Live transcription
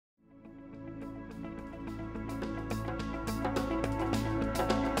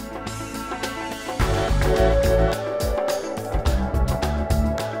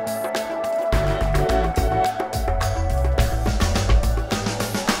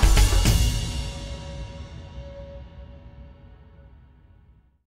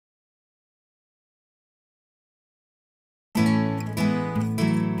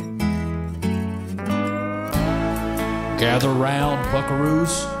Gather round,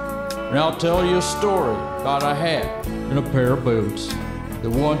 buckaroos, and I'll tell you a story about a hat and a pair of boots that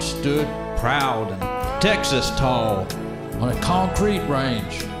once stood proud and Texas tall on a concrete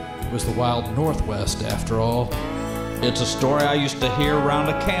range. It was the wild Northwest after all. It's a story I used to hear around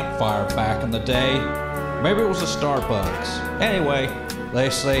a campfire back in the day. Maybe it was a Starbucks. Anyway, they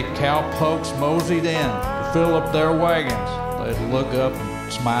say cowpokes moseyed in to fill up their wagons. They'd look up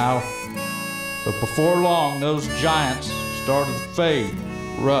and smile. But before long, those giants started to fade,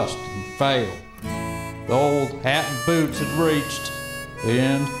 rust, and fail. The old hat and boots had reached the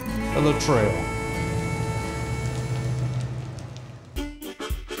end of the trail.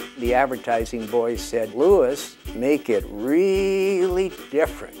 The advertising boys said, "Lewis, make it really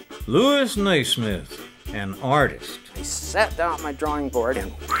different." Lewis Naismith, an artist. I sat down at my drawing board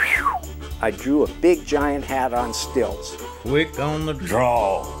and I drew a big giant hat on stilts. Quick on the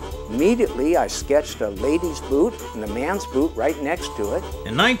draw. Immediately, I sketched a lady's boot and a man's boot right next to it.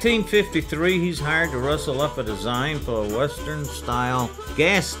 In 1953, he's hired to rustle up a design for a Western-style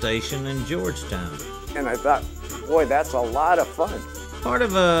gas station in Georgetown. And I thought, boy, that's a lot of fun. Part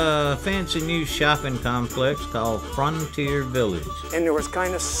of a fancy new shopping complex called Frontier Village. And there was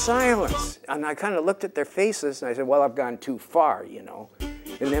kind of silence. And I kind of looked at their faces and I said, well, I've gone too far, you know.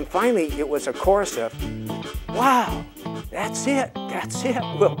 And then finally, it was a chorus of, wow, that's it,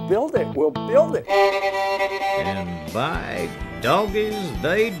 we'll build it, we'll build it. And by doggies,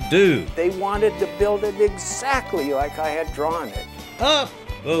 they do. They wanted to build it exactly like I had drawn it. Up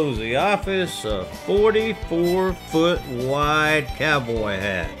goes the office, a 44-foot wide cowboy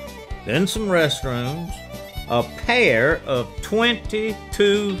hat, then some restrooms, a pair of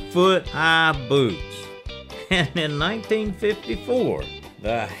 22-foot high boots. And in 1954,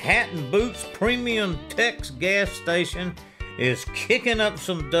 the Hat and Boots Premium Tex gas station is kicking up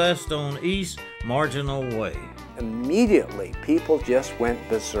some dust on East Marginal Way. Immediately, people just went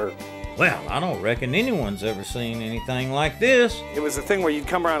berserk. Well, I don't reckon anyone's ever seen anything like this. It was a thing where you'd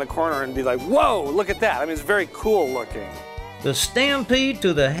come around a corner and be like, whoa, look at that. I mean, it's very cool looking. The stampede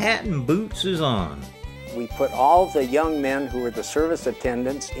to the Hat and Boots is on. We put all the young men who were the service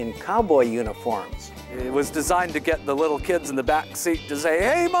attendants in cowboy uniforms. It was designed to get the little kids in the back seat to say,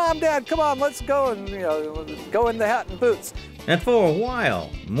 hey, Mom, Dad, come on, let's go and, go in the Hat and Boots. And for a while,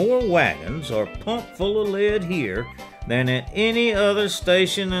 more wagons are pumped full of lead here than at any other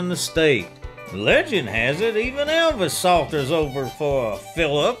station in the state. Legend has it, even Elvis salters over for a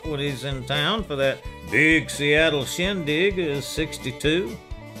fill-up when he's in town for that big Seattle shindig of '62.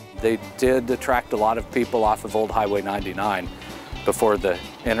 They did attract a lot of people off of Old Highway 99 before the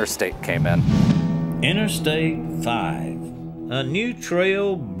interstate came in. Interstate 5, a new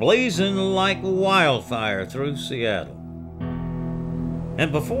trail blazing like wildfire through Seattle.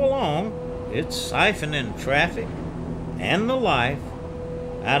 And before long, it's siphoning traffic and the life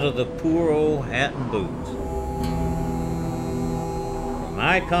out of the poor old Hat and Boots. From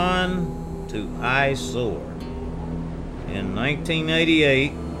icon to eyesore. In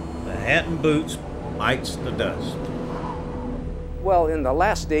 1988, the Hat and Boots bites the dust. Well, in the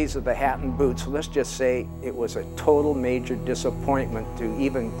last days of the Hat and Boots, let's just say it was a total major disappointment to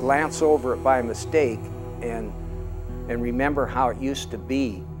even glance over it by mistake and remember how it used to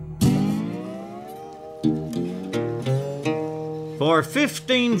be. For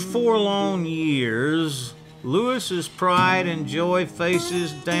 15 forlorn years, Lewis's pride and joy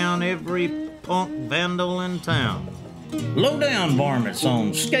faces down every punk vandal in town. Low-down varmints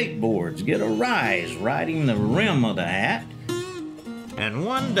on skateboards get a rise riding the rim of the hat. And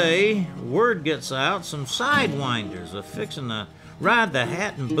one day, word gets out some sidewinders are fixing to ride the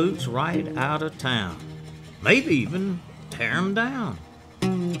Hat and Boots right out of town. Maybe even tear them down.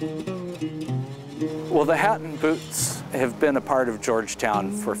 Well, the Hat and Boots have been a part of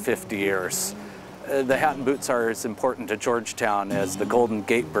Georgetown for 50 years. The Hat and Boots are as important to Georgetown as the Golden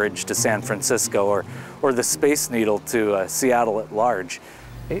Gate Bridge to San Francisco or the Space Needle to Seattle at large.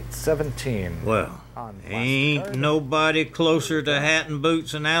 817. Well, ain't nobody closer to Hat and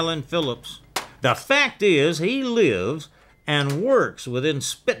Boots than Alan Phillips. The fact is, he lives and works within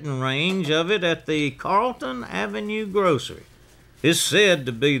spitting range of it at the Carlton Avenue Grocery. It's said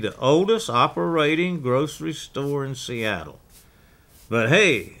to be the oldest operating grocery store in Seattle. But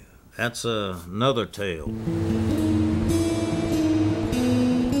hey, that's another tale.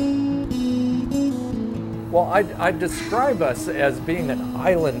 Well, I'd describe us as being an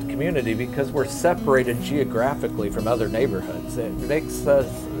island community because we're separated geographically from other neighborhoods. It makes us,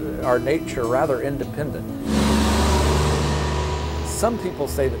 our nature rather independent. Some people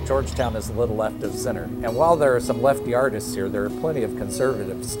say that Georgetown is a little left of center. And while there are some lefty artists here, there are plenty of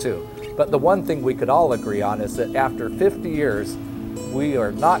conservatives too. But the one thing we could all agree on is that after 50 years, we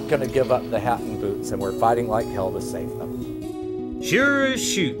are not going to give up the hat and boots, and we're fighting like hell to save them. Sure as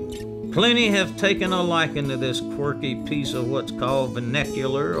shooting, plenty have taken a liking to this quirky piece of what's called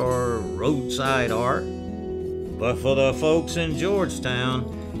vernacular or roadside art. But for the folks in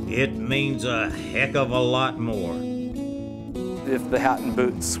Georgetown, it means a heck of a lot more. If the hat and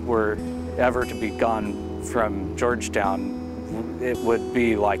boots were ever to be gone from Georgetown, it would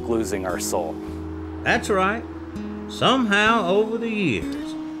be like losing our soul. That's right. Somehow over the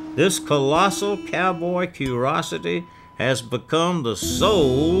years, this colossal cowboy curiosity has become the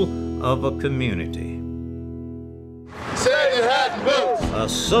soul of a community. Save your hat and boots! A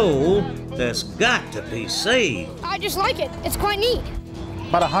soul that's got to be saved. I just like it. It's quite neat.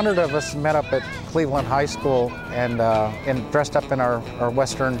 About 100 of us met up at Cleveland High School and dressed up in our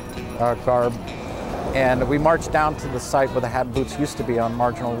Western garb. And we marched down to the site where the hat and boots used to be on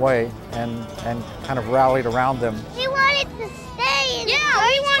Marginal Way and kind of rallied around them. He wanted to stay in he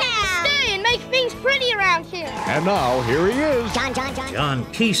wanted to stay and make things pretty around here. And now, here he is. John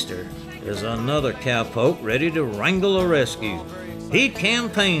Keister is another cowpoke ready to wrangle a rescue. He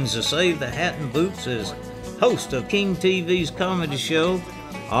campaigns to save the hat and boots as host of King TV's comedy show,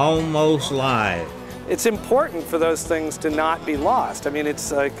 Almost Live. It's important for those things to not be lost. I mean,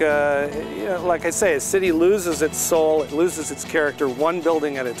 it's like, like I say, a city loses its soul, it loses its character, one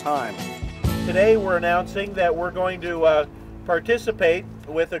building at a time. Today we're announcing that we're going to participate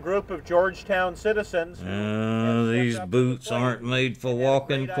with a group of Georgetown citizens. These boots aren't made for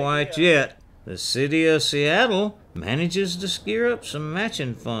walking quite yet. The city of Seattle manages to scare up some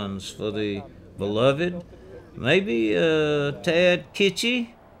matching funds for the beloved, maybe a tad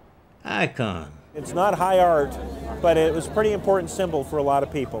kitschy icon. It's not high art, but it was a pretty important symbol for a lot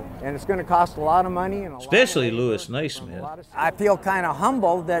of people. And it's going to cost a lot of money. And Especially Louis Naismith. I feel kind of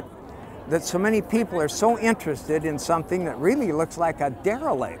humbled that so many people are so interested in something that really looks like a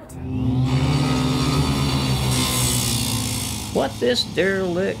derelict. What this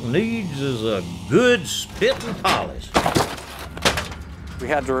derelict needs is a good spit and polish. We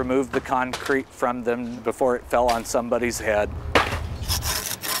had to remove the concrete from them before it fell on somebody's head.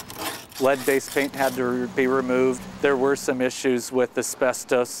 Lead-based paint had to be removed. There were some issues with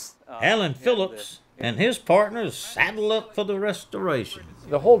asbestos. Alan Phillips and his partners saddle up for the restoration.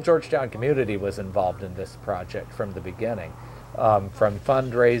 The whole Georgetown community was involved in this project from the beginning, from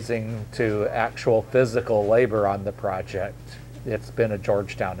fundraising to actual physical labor on the project. It's been a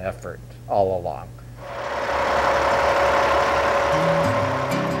Georgetown effort all along.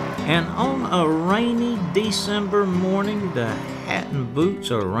 And on a rainy December morning, the hat and boots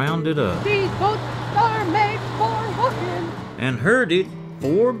are rounded up. These boots are made for walking. And herded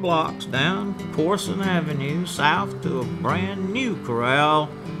 4 blocks down Corson Avenue south to a brand new corral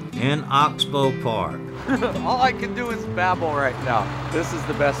in Oxbow Park. All I can do is babble right now. This is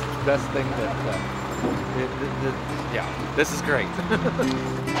the best thing that, yeah, this is great.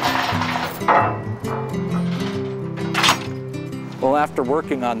 Well, after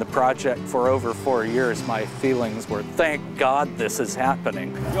working on the project for over 4 years, my feelings were, thank God this is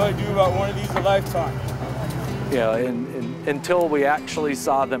happening. You only do about one of these a lifetime. Yeah, until we actually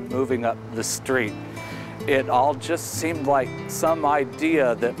saw them moving up the street, it all just seemed like some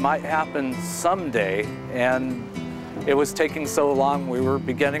idea that might happen someday, and it was taking so long we were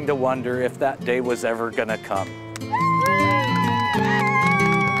beginning to wonder if that day was ever gonna come.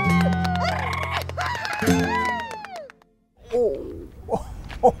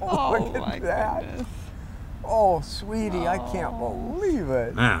 Oh, look at that. Goodness. Oh, sweetie, I can't believe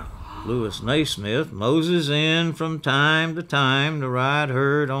it. Now, Louis Naismith moses in from time to time to ride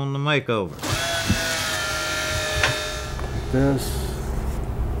herd on the makeover. This,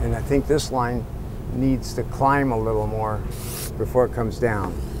 and I think this line needs to climb a little more before it comes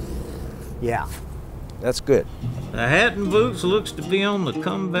down. Yeah, that's good. The hat and boots looks to be on the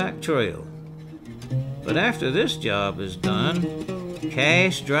comeback trail. But after this job is done,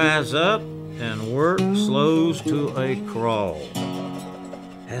 cash dries up and work slows to a crawl.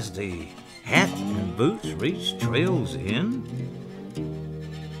 Has the hat and boots reached trail's end?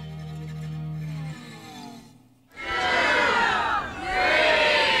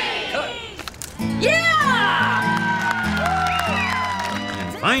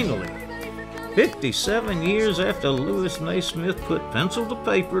 And finally, 57 years after Louis Naismith put pencil to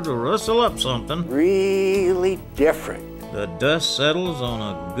paper to rustle up something, really different. The dust settles on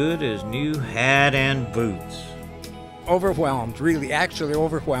a good as new hat and boots. Overwhelmed, really, actually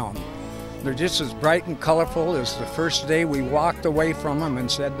overwhelmed. They're just as bright and colorful as the first day we walked away from them and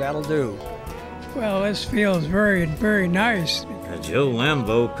said, that'll do. Well, this feels very, very nice. Joe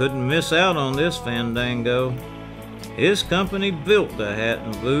Lambo couldn't miss out on this fandango. His company built the hat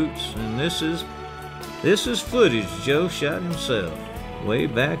and boots, and this is footage Joe shot himself way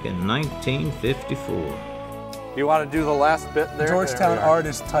back in 1954. You want to do the last bit there? Georgetown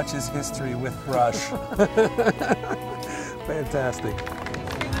artist touches history with brush. Fantastic.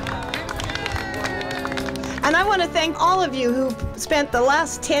 And I want to thank all of you who spent the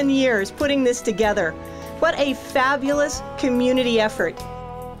last 10 years putting this together. What a fabulous community effort.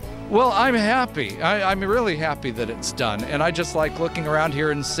 Well, I'm happy. I'm really happy that it's done. And I just like looking around here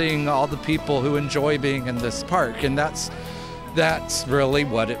and seeing all the people who enjoy being in this park. And that's really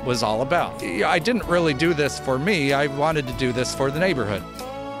what it was all about. I didn't really do this for me. I wanted to do this for the neighborhood.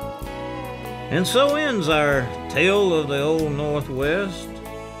 And so ends our tale of the Old Northwest.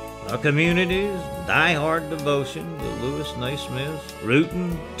 Our community's die-hard devotion to Louis Naismith's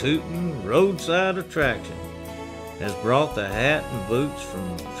rootin', tootin', roadside attraction has brought the hat and boots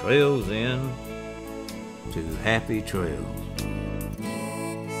from Trails Inn to Happy Trails.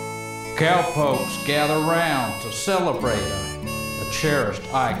 Cowpokes gather round to celebrate a cherished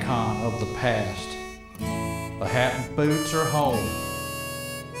icon of the past. The hat and boots are home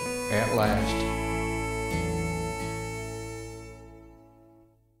at last.